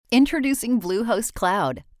Introducing Bluehost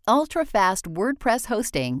Cloud, ultra-fast WordPress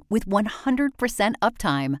hosting with 100%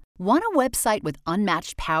 uptime. Want a website with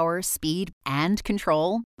unmatched power, speed, and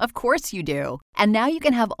control? Of course you do. And now you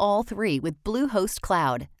can have all three with Bluehost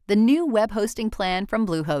Cloud, the new web hosting plan from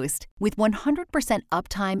Bluehost. With 100%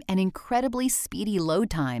 uptime and incredibly speedy load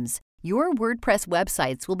times, your WordPress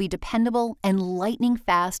websites will be dependable and lightning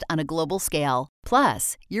fast on a global scale.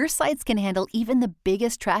 Plus, your sites can handle even the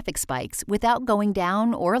biggest traffic spikes without going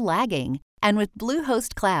down or lagging. And with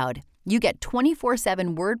Bluehost Cloud, you get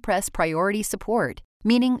 24/7 WordPress priority support,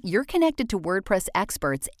 meaning you're connected to WordPress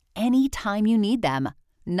experts anytime you need them.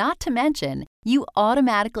 Not to mention, you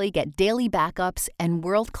automatically get daily backups and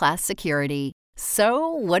world-class security. So,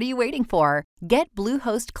 what are you waiting for? Get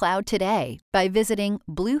Bluehost Cloud today by visiting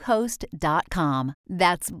Bluehost.com.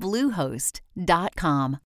 That's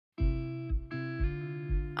Bluehost.com.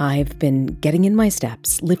 I've been getting in my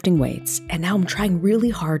steps, lifting weights, and now I'm trying really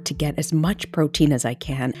hard to get as much protein as I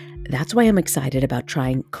can. That's why I'm excited about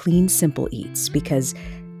trying Clean Simple Eats, because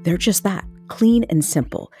they're just that, clean and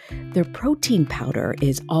simple. Their protein powder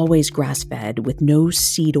is always grass-fed with no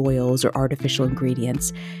seed oils or artificial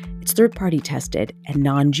ingredients. It's third-party tested and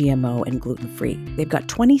non-GMO and gluten-free. They've got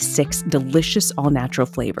 26 delicious all-natural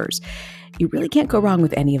flavors. You really can't go wrong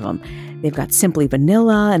with any of them. They've got Simply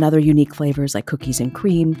Vanilla and other unique flavors like cookies and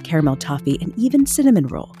cream, caramel toffee, and even cinnamon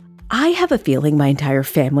roll. I have a feeling my entire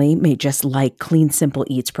family may just like Clean Simple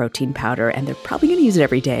Eats protein powder, and they're probably going to use it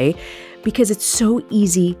every day because it's so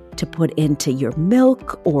easy to put into your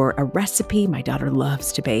milk or a recipe my daughter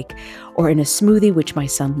loves to bake, or in a smoothie which my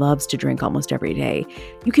son loves to drink almost every day.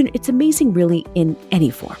 It's amazing really in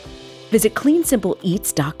any form. Visit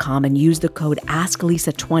cleansimpleeats.com and use the code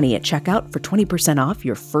AskLisa20 at checkout for 20% off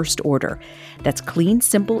your first order. That's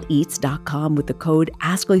cleansimpleeats.com with the code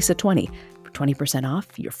AskLisa20 for 20%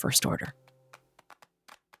 off your first order.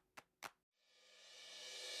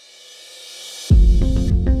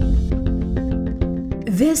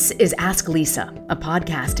 This is Ask Lisa, a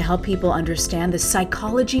podcast to help people understand the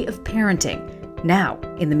psychology of parenting, now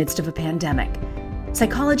in the midst of a pandemic.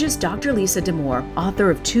 Psychologist Dr. Lisa Damour,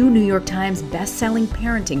 author of 2 New York Times best-selling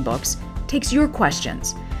parenting books, takes your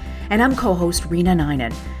questions. And I'm co-host Reena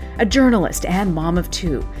Ninan, a journalist and mom of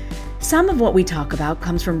 2. Some of what we talk about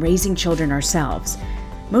comes from raising children ourselves.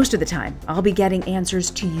 Most of the time, I'll be getting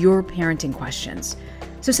answers to your parenting questions.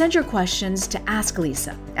 So send your questions to Ask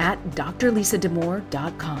Lisa at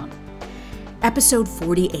drlisadamour.com. Episode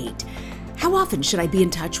 48. How often should I be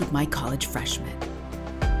in touch with my college freshman?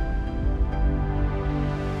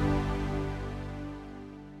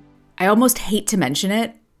 I almost hate to mention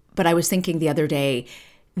it, but I was thinking the other day,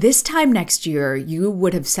 this time next year, you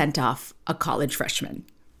would have sent off a college freshman.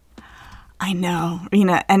 I know,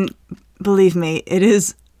 Reena, and believe me, it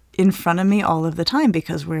is in front of me all of the time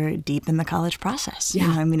because we're deep in the college process.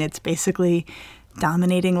 Yeah. It's basically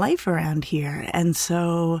dominating life around here. And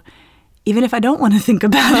so even if I don't want to think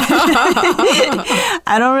about it,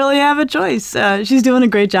 I don't really have a choice. She's doing a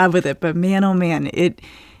great job with it, but man, oh man,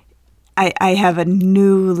 I have a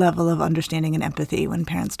new level of understanding and empathy when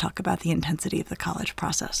parents talk about the intensity of the college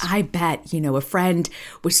process. I bet, a friend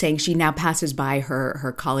was saying she now passes by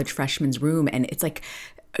her college freshman's room and it's like,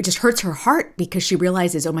 it just hurts her heart because she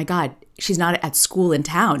realizes, oh my God, she's not at school in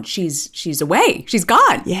town. She's away. She's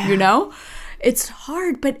gone. Yeah. It's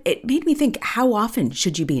hard, but it made me think, how often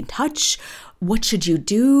should you be in touch? What should you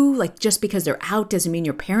do? Like, just because they're out doesn't mean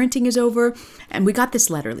your parenting is over. And we got this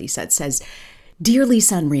letter, Lisa. It says, Dear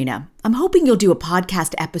Lisa and Reena, I'm hoping you'll do a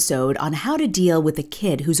podcast episode on how to deal with a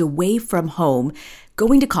kid who's away from home,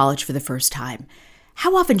 going to college for the first time.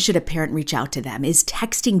 How often should a parent reach out to them? Is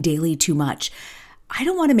texting daily too much? I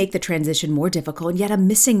don't want to make the transition more difficult, yet I'm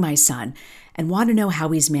missing my son and want to know how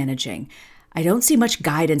he's managing. I don't see much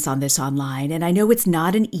guidance on this online, and I know it's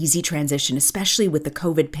not an easy transition, especially with the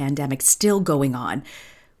COVID pandemic still going on.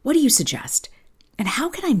 What do you suggest? And how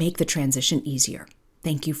can I make the transition easier?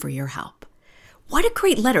 Thank you for your help. What a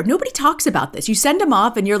great letter. Nobody talks about this. You send them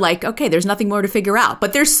off and you're like, okay, there's nothing more to figure out,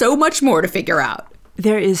 but there's so much more to figure out.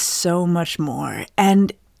 There is so much more.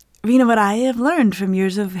 And Reena, what I have learned from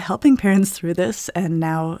years of helping parents through this, and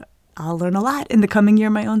now I'll learn a lot in the coming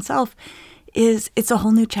year my own self, is it's a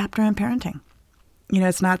whole new chapter in parenting.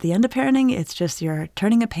 It's not the end of parenting. It's just you're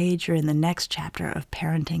turning a page. You're in the next chapter of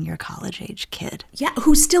parenting your college-age kid. Yeah,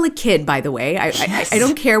 who's still a kid, by the way. I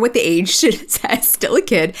don't care what the age says, still a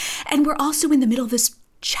kid. And we're also in the middle of this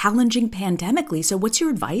challenging pandemic, Lisa. What's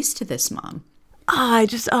your advice to this mom?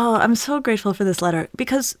 I'm so grateful for this letter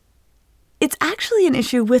because it's actually an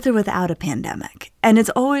issue with or without a pandemic. And it's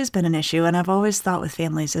always been an issue. And I've always thought with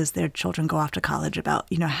families as their children go off to college about,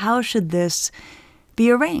 how should this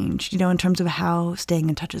be arranged, in terms of how staying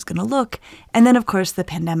in touch is going to look. And then, of course, the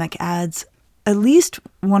pandemic adds at least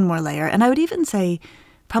one more layer. And I would even say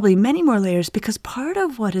probably many more layers, because part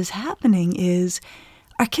of what is happening is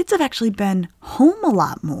our kids have actually been home a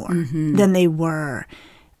lot more than they were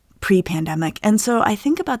pre-pandemic. And so I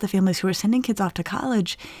think about the families who are sending kids off to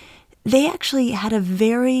college. They actually had a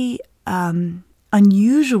very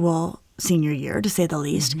unusual senior year, to say the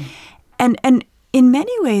least. And in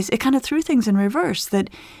many ways, it kind of threw things in reverse, that,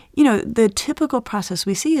 the typical process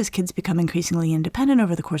we see is kids become increasingly independent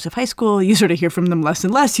over the course of high school. You sort of hear from them less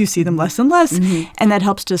and less. You see them less and less. And that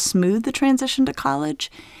helps to smooth the transition to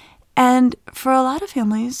college. And for a lot of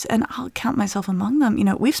families, and I'll count myself among them,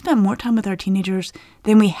 we've spent more time with our teenagers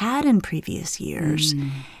than we had in previous years.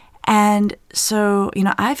 And so,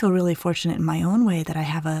 I feel really fortunate in my own way that I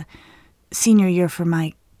have a senior year for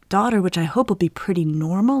my daughter, which I hope will be pretty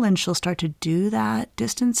normal, and she'll start to do that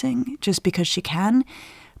distancing just because she can.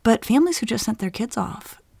 But families who just sent their kids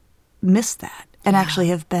off miss that and actually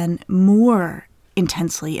have been more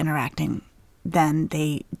intensely interacting than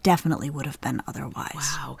they definitely would have been otherwise.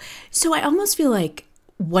 Wow. So I almost feel like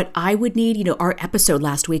what I would need, our episode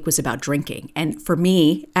last week was about drinking. And for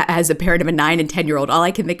me, as a parent of a 9 and 10-year-old, all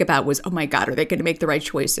I can think about was, oh my God, are they going to make the right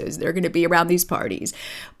choices? They're going to be around these parties.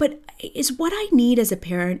 But is what I need as a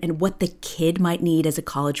parent and what the kid might need as a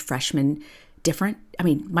college freshman different? I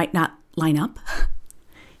mean, might not line up?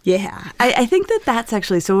 Yeah, I think that's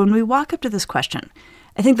actually, so when we walk up to this question,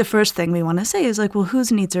 I think the first thing we want to say is like, well,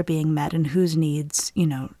 whose needs are being met and whose needs,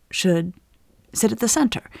 should sit at the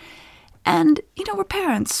center? And, we're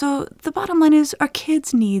parents, so the bottom line is our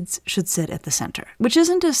kids' needs should sit at the center, which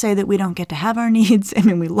isn't to say that we don't get to have our needs. I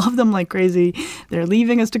mean, we love them like crazy. They're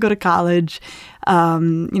leaving us to go to college. As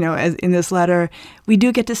in this letter, we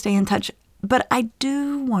do get to stay in touch. But I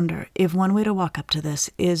do wonder if one way to walk up to this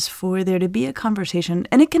is for there to be a conversation,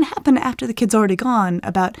 and it can happen after the kid's already gone,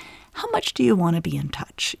 about how much do you want to be in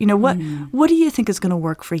touch? What do you think is going to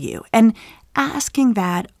work for you? And asking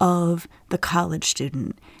that of the college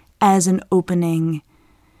student as an opening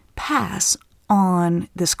pass on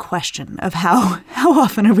this question of how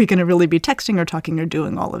often are we going to really be texting or talking or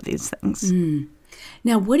doing all of these things.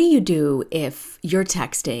 Now, what do you do if you're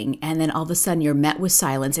texting and then all of a sudden you're met with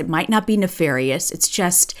silence? It might not be nefarious. It's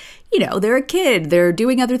just, they're a kid. They're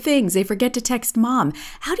doing other things. They forget to text mom.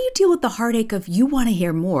 How do you deal with the heartache of you want to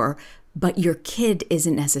hear more, but your kid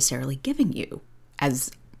isn't necessarily giving you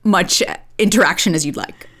as much interaction as you'd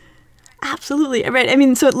like? Absolutely. Right. I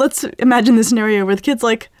mean, so let's imagine the scenario where the kid's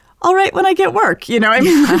like, all right, when I get work,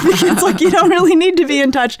 the kid's like, you don't really need to be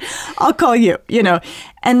in touch. I'll call you,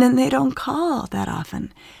 and then they don't call that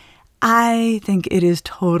often. I think it is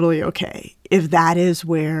totally okay if that is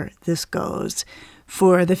where this goes,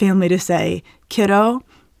 for the family to say, kiddo,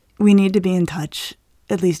 we need to be in touch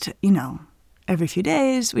at least, every few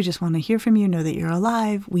days. We just want to hear from you, know that you're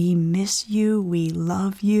alive. We miss you. We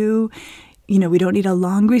love you. We don't need a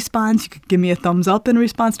long response. You could give me a thumbs up in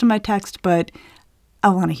response to my text, but I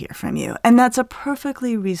want to hear from you. And that's a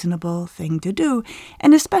perfectly reasonable thing to do.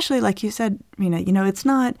 And especially, like you said, Rena, it's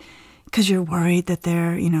not because you're worried that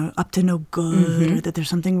they're, up to no good or that there's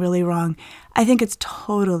something really wrong. I think it's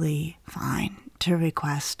totally fine to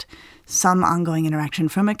request some ongoing interaction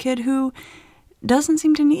from a kid who doesn't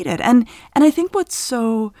seem to need it. And I think what's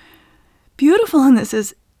so beautiful in this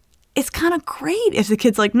is it's kind of great if the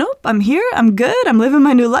kid's like, nope, I'm here, I'm good, I'm living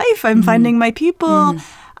my new life, I'm finding my people.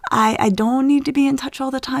 I don't need to be in touch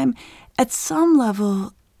all the time. At some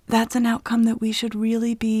level, that's an outcome that we should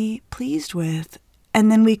really be pleased with.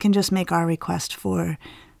 And then we can just make our request for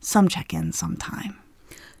some check-in sometime.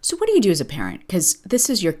 So what do you do as a parent? Because this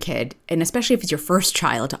is your kid, and especially if it's your first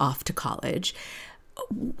child off to college.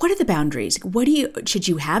 What are the boundaries? Should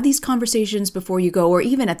you have these conversations before you go? Or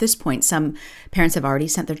even at this point, some parents have already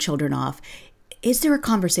sent their children off. Is there a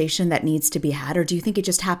conversation that needs to be had, or do you think it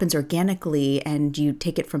just happens organically and you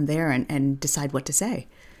take it from there and decide what to say?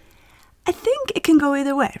 I think it can go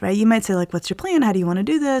either way, right? You might say, like, what's your plan? How do you want to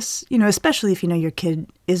do this? Especially if your kid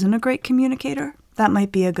isn't a great communicator. That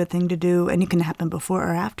might be a good thing to do, and it can happen before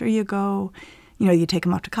or after you go. You take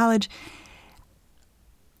them off to college.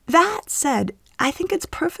 That said, I think it's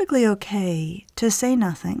perfectly okay to say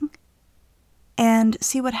nothing and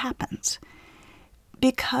see what happens,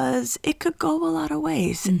 because it could go a lot of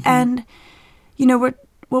ways. And,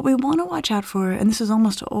 what we want to watch out for, and this is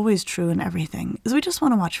almost always true in everything, is we just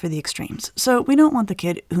want to watch for the extremes. So we don't want the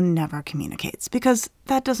kid who never communicates, because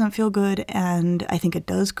that doesn't feel good, and I think it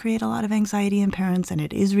does create a lot of anxiety in parents, and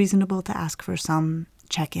it is reasonable to ask for some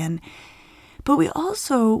check-in. But we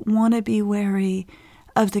also want to be wary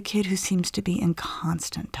of the kid who seems to be in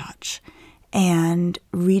constant touch. and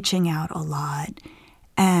reaching out a lot,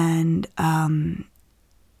 and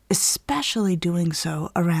especially doing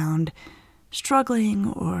so around struggling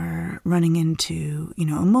or running into,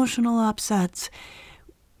 emotional upsets.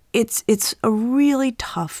 It's a really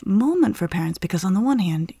tough moment for parents because on the one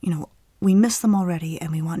hand, we miss them already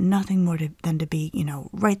and we want nothing more than to be,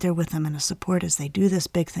 right there with them and a support as they do this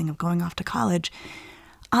big thing of going off to college.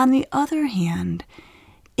 On the other hand,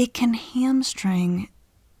 it can hamstring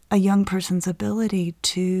a young person's ability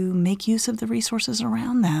to make use of the resources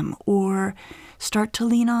around them or start to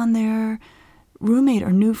lean on their roommate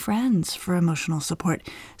or new friends for emotional support.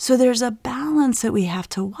 So there's a balance that we have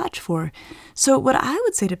to watch for. So what I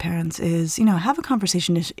would say to parents is, have a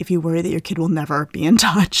conversation if you worry that your kid will never be in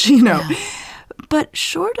touch, Yeah. But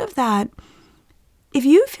short of that, if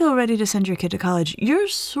you feel ready to send your kid to college, you're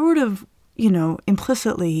sort of,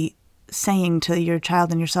 implicitly saying to your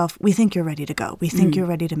child and yourself, we think you're ready to go. We think you're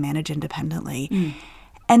ready to manage independently.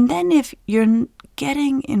 And then if you're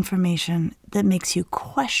getting information that makes you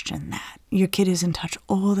question that, your kid is in touch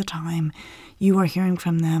all the time, you are hearing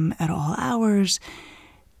from them at all hours,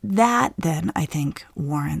 that then I think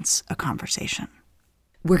warrants a conversation.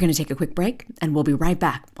 We're going to take a quick break and we'll be right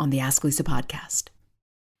back on the Ask Lisa podcast.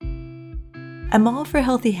 I'm all for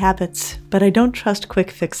healthy habits, but I don't trust quick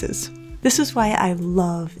fixes. This is why I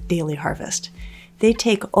love Daily Harvest. They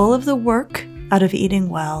take all of the work out of eating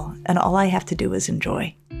well, and all I have to do is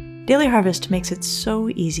enjoy. Daily Harvest makes it so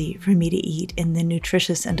easy for me to eat in the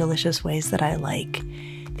nutritious and delicious ways that I like.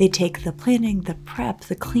 They take the planning, the prep,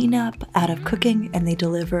 the cleanup out of cooking, and they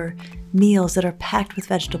deliver meals that are packed with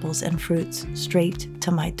vegetables and fruits straight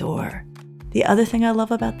to my door. The other thing I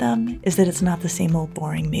love about them is that it's not the same old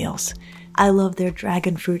boring meals. I love their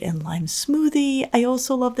dragon fruit and lime smoothie. I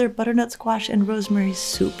also love their butternut squash and rosemary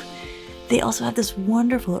soup. They also have this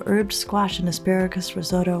wonderful herbed squash and asparagus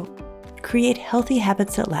risotto. Create healthy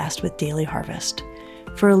habits that last with Daily Harvest.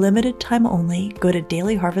 For a limited time only, go to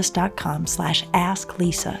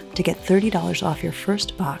dailyharvest.com/asklisa to get $30 off your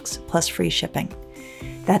first box plus free shipping.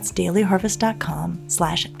 That's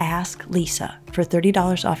dailyharvest.com/asklisa for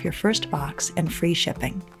 $30 off your first box and free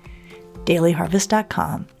shipping.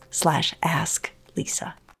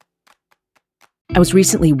 dailyharvest.com/asklisa. I was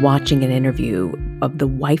recently watching an interview of the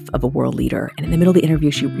wife of a world leader, and in the middle of the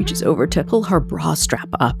interview, she reaches over to pull her bra strap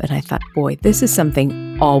up, and I thought, boy, this is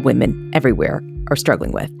something all women everywhere are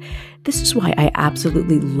struggling with. This is why I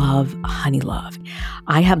absolutely love Honeylove.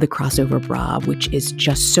 I have the crossover bra, which is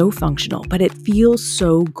just so functional, but it feels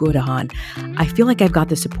so good on. I feel like I've got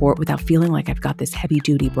the support without feeling like I've got this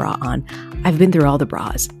heavy-duty bra on. I've been through all the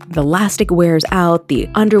bras. The elastic wears out, the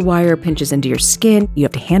underwire pinches into your skin, you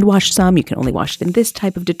have to hand wash some, you can only wash it in this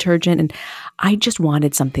type of detergent, and I just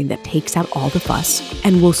wanted something that takes out all the fuss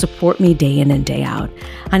and will support me day in and day out.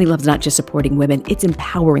 Honeylove's not just supporting women, it's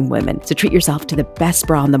empowering women. So treat yourself to the best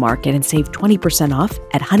bra on the market and save 20% off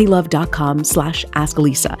at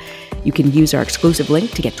honeylove.com/askalisa. You can use our exclusive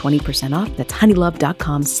link to get 20% off. That's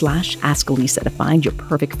honeylove.com/askalisa to find your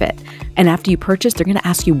perfect fit. And after you purchase, they're going to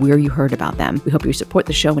ask you where you heard about them. We hope you support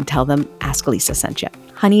the show and tell them Ask Lisa sent you.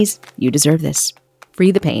 Honeys, you deserve this.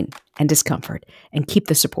 Free the pain and discomfort and keep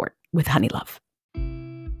the support with Honeylove.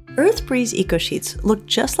 Earth Breeze Eco Sheets look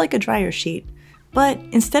just like a dryer sheet, but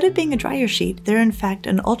instead of being a dryer sheet, they're in fact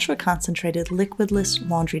an ultra-concentrated liquidless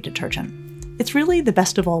laundry detergent. It's really the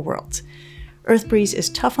best of all worlds. Earth Breeze is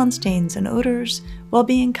tough on stains and odors while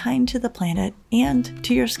being kind to the planet and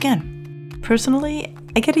to your skin. Personally,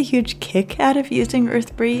 I get a huge kick out of using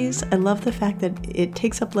Earth Breeze. I love the fact that it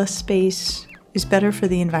takes up less space, is better for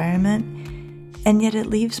the environment, and yet it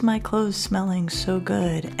leaves my clothes smelling so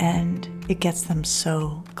good and it gets them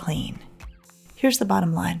so clean. Here's the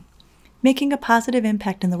bottom line. Making a positive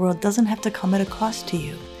impact in the world doesn't have to come at a cost to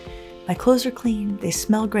you. My clothes are clean, they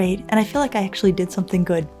smell great, and I feel like I actually did something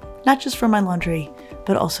good, not just for my laundry,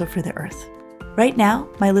 but also for the earth. Right now,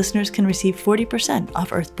 my listeners can receive 40%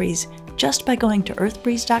 off Earth Breeze just by going to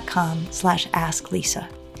earthbreeze.com/asklisa.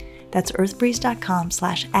 That's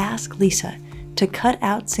earthbreeze.com/asklisa to cut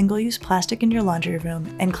out single-use plastic in your laundry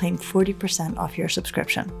room and claim 40% off your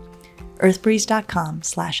subscription.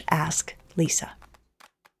 earthbreeze.com/asklisa.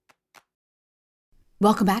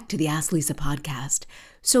 Welcome back to the Ask Lisa podcast.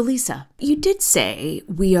 So Lisa, you did say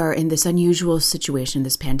we are in this unusual situation,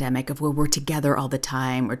 this pandemic, of where we're together all the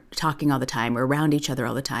time, we're talking all the time, we're around each other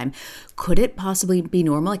all the time. Could it possibly be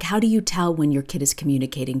normal? Like, how do you tell when your kid is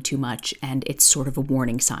communicating too much and it's sort of a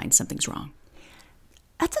warning sign something's wrong?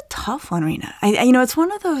 That's a tough one, Rena. It's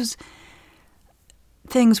one of those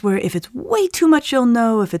things where if it's way too much, you'll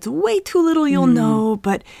know. If it's way too little, you'll know.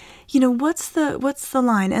 But, what's the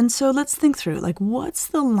line? And so let's think through, like, what's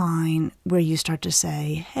the line where you start to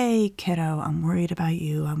say, hey, kiddo, I'm worried about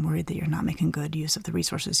you. I'm worried that you're not making good use of the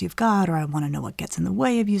resources you've got, or I want to know what gets in the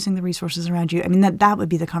way of using the resources around you. I mean, that would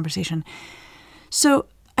be the conversation. So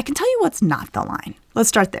I can tell you what's not the line. Let's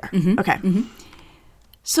start there. Okay.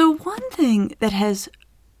 So one thing that has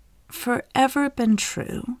forever been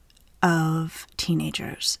true of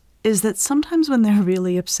teenagers is that sometimes when they're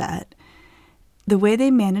really upset, the way they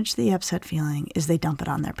manage the upset feeling is they dump it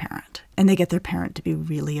on their parent, and they get their parent to be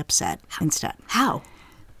really upset instead. How?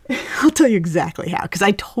 I'll tell you exactly how, because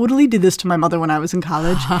I totally did this to my mother when I was in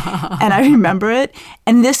college, and I remember it,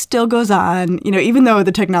 and this still goes on. Even though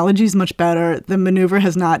the technology is much better, the maneuver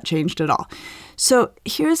has not changed at all. So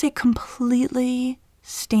here's a completely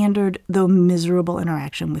standard, though miserable,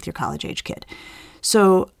 interaction with your college-age kid.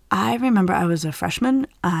 So I remember I was a freshman.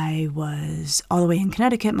 I was all the way in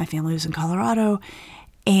Connecticut. My family was in Colorado.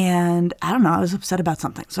 And I don't know, I was upset about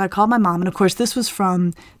something. So I called my mom. And of course, this was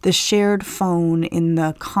from the shared phone in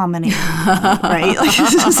the common area, right? Like,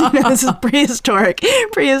 this is prehistoric,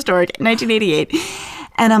 1988.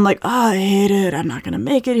 And I'm like, oh, I hate it. I'm not going to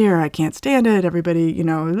make it here. I can't stand it. Everybody,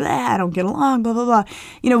 I don't get along, blah, blah,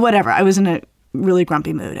 blah. Whatever. I was in a really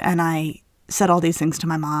grumpy mood. And I said all these things to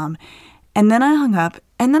my mom. And then I hung up,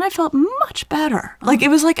 and then I felt much better. Like, it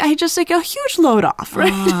was like I had just a huge load off,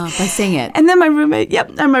 right? By saying it. And then my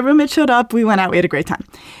roommate showed up. We went out. We had a great time.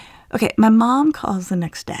 Okay, my mom calls the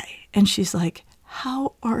next day, and she's like,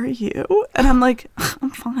 how are you? And I'm like,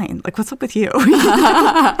 I'm fine. Like, what's up with you?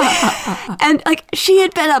 And, like, she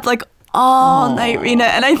had been up, like, all night, Rena.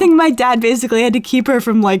 And I think my dad basically had to keep her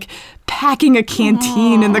from, like, packing a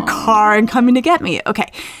canteen in the car and coming to get me.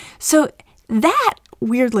 Okay, so that,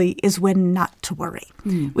 weirdly, is when not to worry,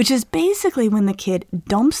 which is basically when the kid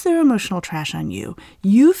dumps their emotional trash on you,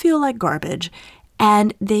 you feel like garbage,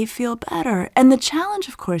 and they feel better. And the challenge,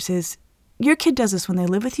 of course, is your kid does this when they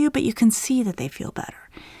live with you, but you can see that they feel better.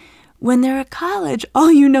 When they're at college,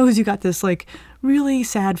 all you know is you got this, like, really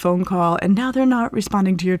sad phone call, and now they're not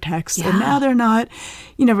responding to your texts, and now they're not,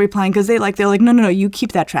 replying, because they're like, no, you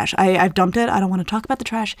keep that trash. I've dumped it. I don't want to talk about the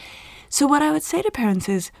trash. So what I would say to parents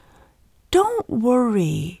is, don't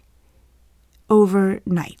worry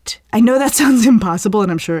overnight. I know that sounds impossible, and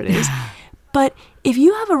I'm sure it is. But if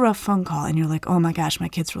you have a rough phone call and you're like, oh my gosh, my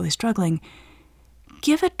kid's really struggling,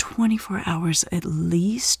 give it 24 hours at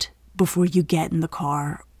least before you get in the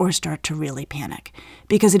car or start to really panic.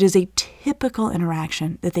 Because it is a typical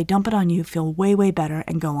interaction that they dump it on you, feel way, way better,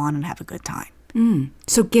 and go on and have a good time.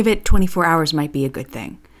 So give it 24 hours might be a good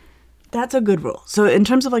thing. That's a good rule. So in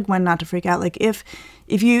terms of, like, when not to freak out, like, if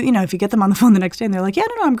you get them on the phone the next day and they're like, yeah,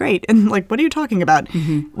 no, I'm great. And, like, what are you talking about?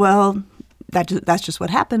 Well, that's just what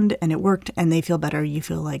happened, and it worked, and they feel better. You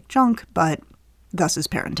feel like junk, but thus is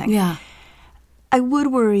parenting. Yeah. I would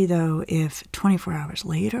worry, though, if 24 hours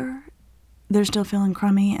later they're still feeling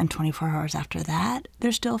crummy, and 24 hours after that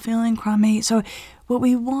they're still feeling crummy. So what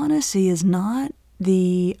we want to see is not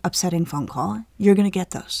the upsetting phone call. You're going to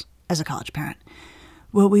get those as a college parent.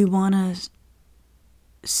 What we want to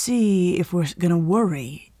see, if we're going to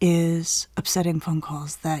worry, is upsetting phone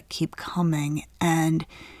calls that keep coming, and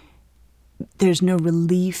there's no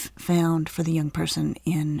relief found for the young person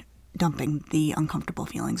in dumping the uncomfortable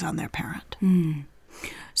feelings on their parent.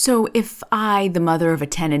 So if I, the mother of a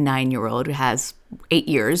 10 and 9-year-old who has 8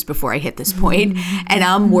 years before I hit this point, and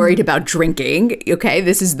I'm worried about drinking, okay,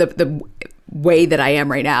 this is the way that I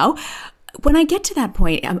am right now. When I get to that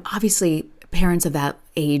point, obviously parents of that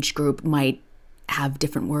age group might have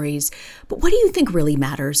different worries, but what do you think really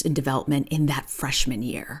matters in development in that freshman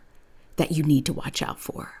year that you need to watch out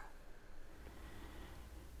for?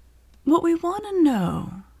 What we want to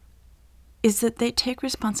know is that they take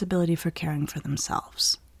responsibility for caring for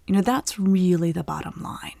themselves. That's really the bottom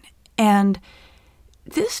line. And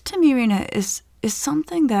this, to me, Rena, is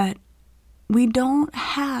something that we don't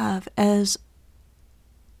have as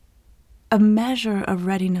a measure of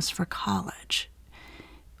readiness for college.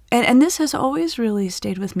 And this has always really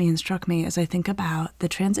stayed with me and struck me as I think about the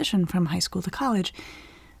transition from high school to college.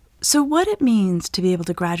 So what it means to be able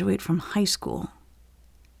to graduate from high school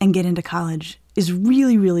and get into college is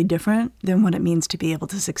really, really different than what it means to be able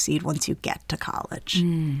to succeed once you get to college.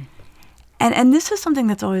 And this is something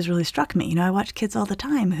that's always really struck me. I watch kids all the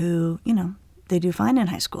time who, they do fine in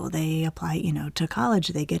high school. They apply, to college.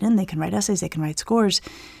 They get in. They can write essays. They can write scores.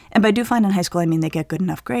 And by do fine in high school, I mean they get good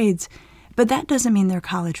enough grades. But that doesn't mean they're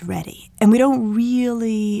college ready. And we don't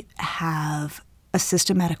really have a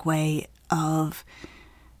systematic way of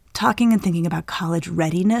talking and thinking about college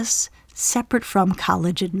readiness separate from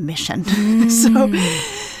college admission.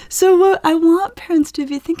 So what I want parents to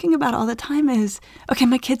be thinking about all the time is, okay,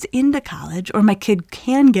 my kid's into college, or my kid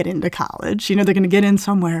can get into college. They're going to get in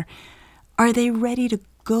somewhere. Are they ready to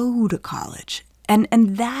go to college? And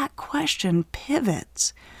that question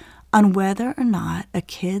pivots on whether or not a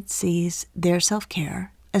kid sees their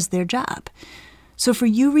self-care as their job. So for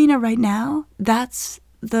you, Rena, right now, that's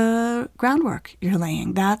the groundwork you're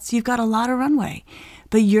laying. You've got a lot of runway.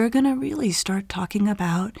 But you're going to really start talking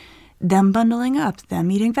about them bundling up, them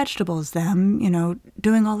eating vegetables, them,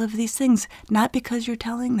 doing all of these things, not because you're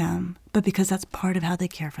telling them, but because that's part of how they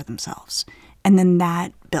care for themselves. And then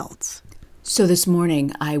that builds. So this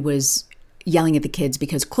morning I was yelling at the kids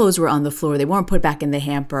because clothes were on the floor. They weren't put back in the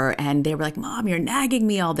hamper. And they were like, Mom, you're nagging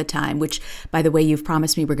me all the time, which, by the way, you've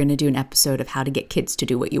promised me we're going to do an episode of how to get kids to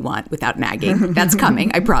do what you want without nagging. That's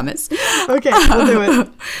coming, I promise. Okay, we'll do it.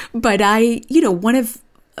 But one of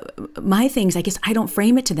my things, I guess I don't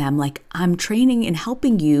frame it to them like I'm training and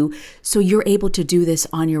helping you so you're able to do this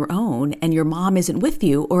on your own and your mom isn't with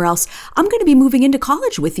you, or else I'm going to be moving into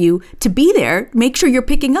college with you to be there. Make sure you're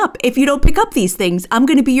picking up. If you don't pick up these things, I'm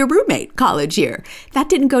going to be your roommate college year. That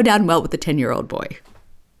didn't go down well with the 10-year-old boy.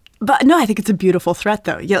 But no, I think it's a beautiful threat,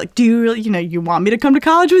 though. Yeah, like, do you really, you want me to come to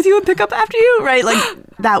college with you and pick up after you, right?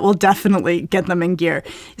 Like, that will definitely get them in gear.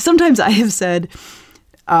 Sometimes I have said,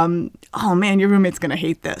 oh man, your roommate's going to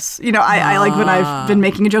hate this. I like when I've been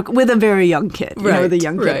making a joke with a very young kid, with a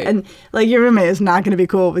young kid. Right. And like, your roommate is not going to be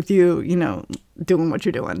cool with you, doing what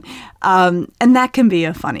you're doing. And that can be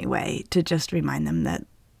a funny way to just remind them that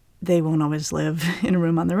they won't always live in a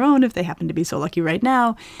room on their own if they happen to be so lucky right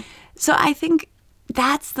now. So I think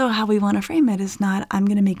that's how we want to frame it, is not, I'm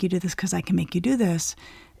going to make you do this because I can make you do this.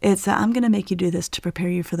 It's I'm going to make you do this to prepare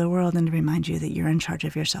you for the world and to remind you that you're in charge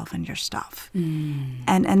of yourself and your stuff.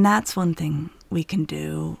 And that's one thing we can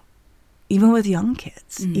do, even with young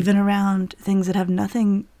kids, even around things that have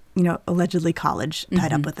nothing, allegedly college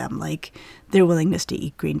tied up with them, like their willingness to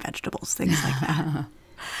eat green vegetables, things like that.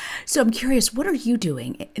 So I'm curious, what are you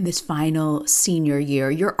doing in this final senior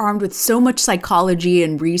year? You're armed with so much psychology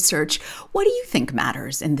and research. What do you think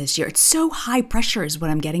matters in this year? It's so high pressure is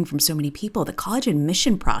what I'm getting from so many people. The college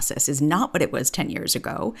admission process is not what it was 10 years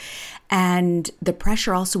ago. And the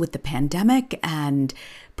pressure also with the pandemic and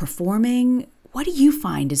performing. What do you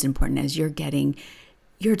find is important as you're getting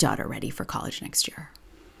your daughter ready for college next year?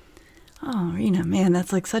 Oh, Rena, man,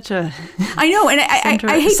 that's like such a... I know, and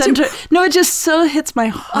I hate to... No, it just so hits my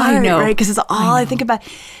heart, I know. Right? Because it's all I think about.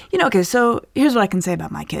 Okay, so here's what I can say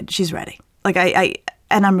about my kid. She's ready. Like,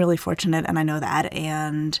 and I'm really fortunate, and I know that.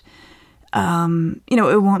 And,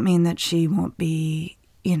 it won't mean that she won't be,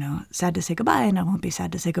 sad to say goodbye, and I won't be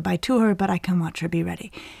sad to say goodbye to her, but I can watch her be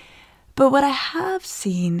ready. But what I have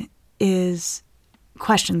seen is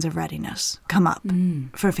questions of readiness come up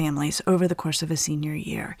for families over the course of a senior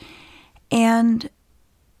year. And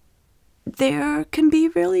there can be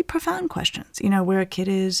really profound questions, where a kid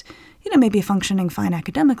is, maybe functioning fine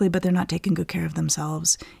academically, but they're not taking good care of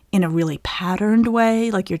themselves in a really patterned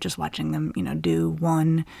way, like you're just watching them, do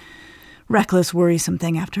one reckless, worrisome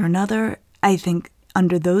thing after another. I think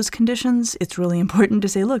under those conditions, it's really important to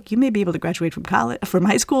say, look, you may be able to graduate from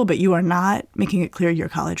high school, but you are not making it clear you're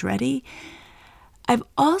college ready. I've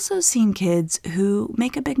also seen kids who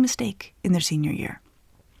make a big mistake in their senior year.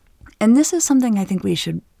 And this is something I think we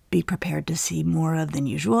should be prepared to see more of than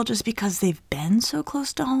usual, just because they've been so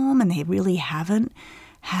close to home and they really haven't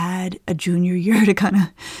had a junior year to kind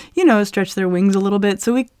of, stretch their wings a little bit.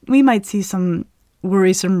 So we might see some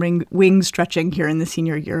worrisome wing stretching here in the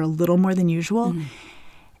senior year a little more than usual.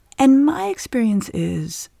 And my experience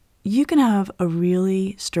is you can have a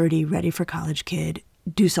really sturdy, ready for college kid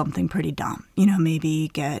do something pretty dumb. Maybe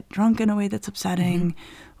get drunk in a way that's upsetting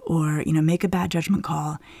or, make a bad judgment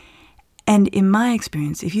call. And in my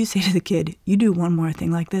experience, if you say to the kid, you do one more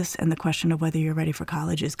thing like this, and the question of whether you're ready for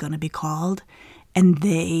college is going to be called, and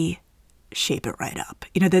they shape it right up.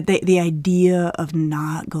 The idea of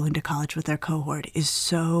not going to college with their cohort is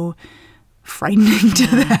so frightening to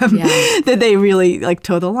them that they really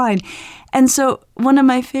toe the line. And so one of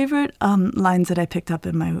my favorite lines that I picked up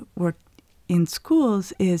in my work in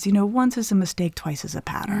schools is, once is a mistake, twice is a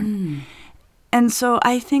pattern. And so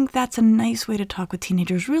I think that's a nice way to talk with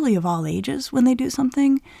teenagers really of all ages when they do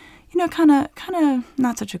something, kind of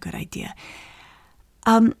not such a good idea.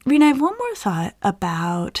 Rena, I have one more thought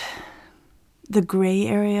about the gray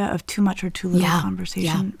area of too much or too little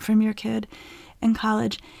conversation from your kid in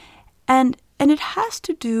college. And it has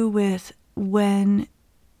to do with when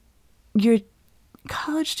your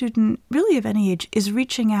college student, really of any age, is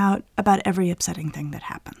reaching out about every upsetting thing that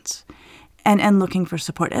happens. and looking for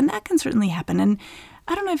support. And that can certainly happen. And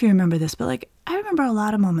I don't know if you remember this, but like I remember a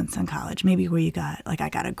lot of moments in college, maybe where you got like I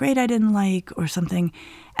got a grade I didn't like or something.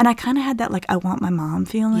 And I kind of had that like I want my mom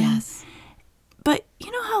feeling. Yes. But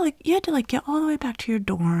you know how like you had to like get all the way back to your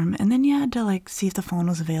dorm, and then you had to like see if the phone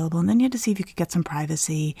was available, and then you had to see if you could get some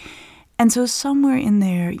privacy. And so somewhere in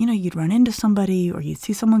there, you know, you'd run into somebody or you'd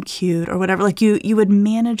see someone cute or whatever. Like you would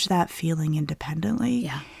manage that feeling independently.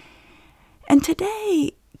 Yeah. And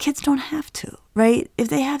today, kids don't have to, right? If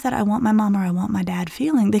they have that I want my mom or I want my dad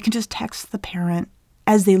feeling, they can just text the parent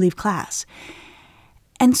as they leave class.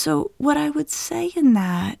 And so what I would say in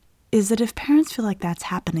that is that if parents feel like that's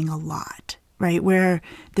happening a lot, right, where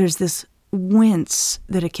there's this wince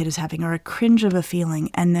that a kid is having or a cringe of a feeling,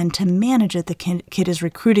 and then to manage it, the kid is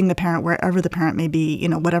recruiting the parent wherever the parent may be, you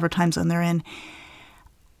know, whatever time zone they're in,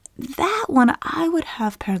 that one I would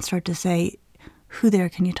have parents start to say, who there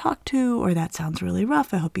can you talk to? Or that sounds really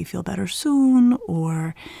rough. I hope you feel better soon.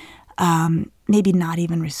 Or maybe not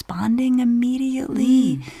even responding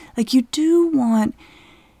immediately. Like you do want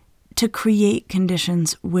to create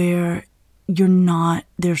conditions where you're not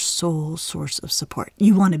their sole source of support.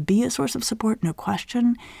 You want to be a source of support, no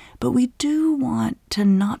question, but we do want to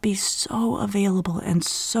not be so available and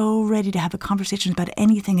so ready to have a conversation about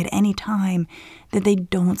anything at any time that they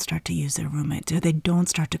don't start to use their roommates or they don't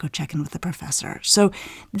start to go check in with the professor. So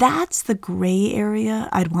that's the gray area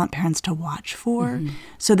I'd want parents to watch for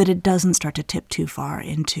so that it doesn't start to tip too far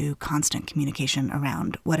into constant communication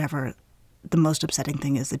around whatever the most upsetting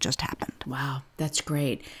thing is that just happened. Wow, that's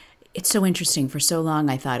great. It's so interesting. For so long,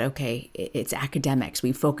 I thought, okay, it's academics.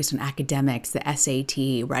 We focused on academics, the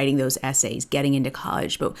SAT, writing those essays, getting into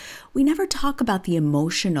college. But we never talk about the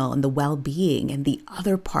emotional and the well-being and the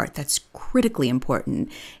other part that's critically important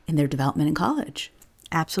in their development in college.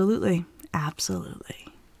 Absolutely. Absolutely.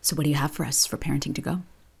 So what do you have for us for parenting to go?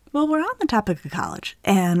 Well, we're on the topic of college,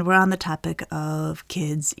 and we're on the topic of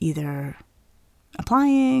kids either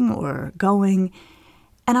applying or going.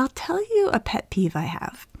 And I'll tell you a pet peeve I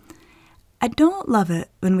have. I don't love it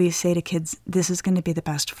when we say to kids, this is going to be the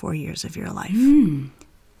best 4 years of your life,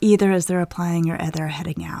 either as they're applying or as they're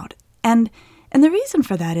heading out. And the reason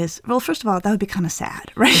for that is, well, first of all, that would be kind of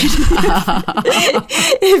sad, right?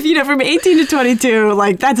 If, you know, from 18 to 22,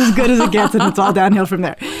 like that's as good as it gets and it's all downhill from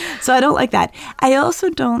there. So I don't like that. I also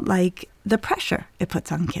don't like the pressure it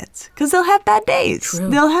puts on kids because they'll have bad days. True.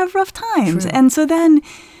 They'll have rough times. True. And so then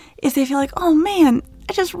if they feel like, oh man,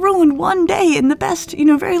 I just ruined one day in the best, you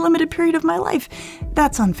know, very limited period of my life,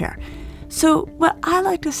 that's unfair. So what I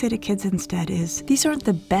like to say to kids instead is, these aren't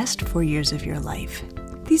the best 4 years of your life.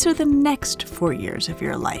 These are the next 4 years of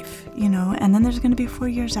your life, you know, and then there's going to be 4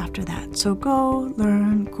 years after that. So go,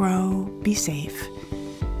 learn, grow, be safe,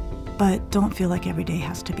 but don't feel like every day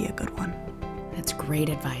has to be a good one. That's great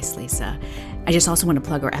advice, Lisa. I just also want to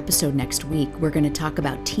plug our episode next week. We're going to talk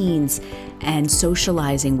about teens and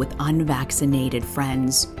socializing with unvaccinated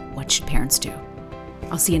friends. What should parents do?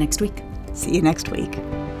 I'll see you next week. See you next week.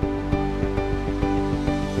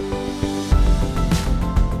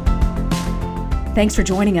 Thanks for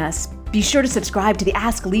joining us. Be sure to subscribe to the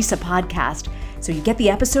Ask Lisa podcast so you get the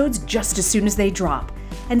episodes just as soon as they drop.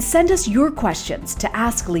 And send us your questions to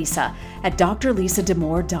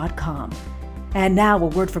asklisa@drlisadamore.com. And now a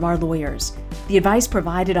word from our lawyers. The advice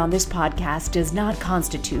provided on this podcast does not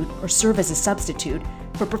constitute or serve as a substitute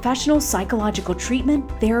for professional psychological treatment,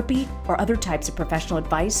 therapy, or other types of professional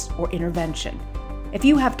advice or intervention. If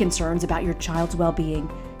you have concerns about your child's well-being,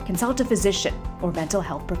 consult a physician or mental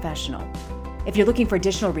health professional. If you're looking for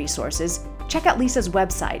additional resources, check out Lisa's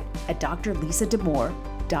website at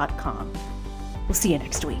drlisadamore.com. We'll see you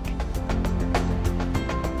next week.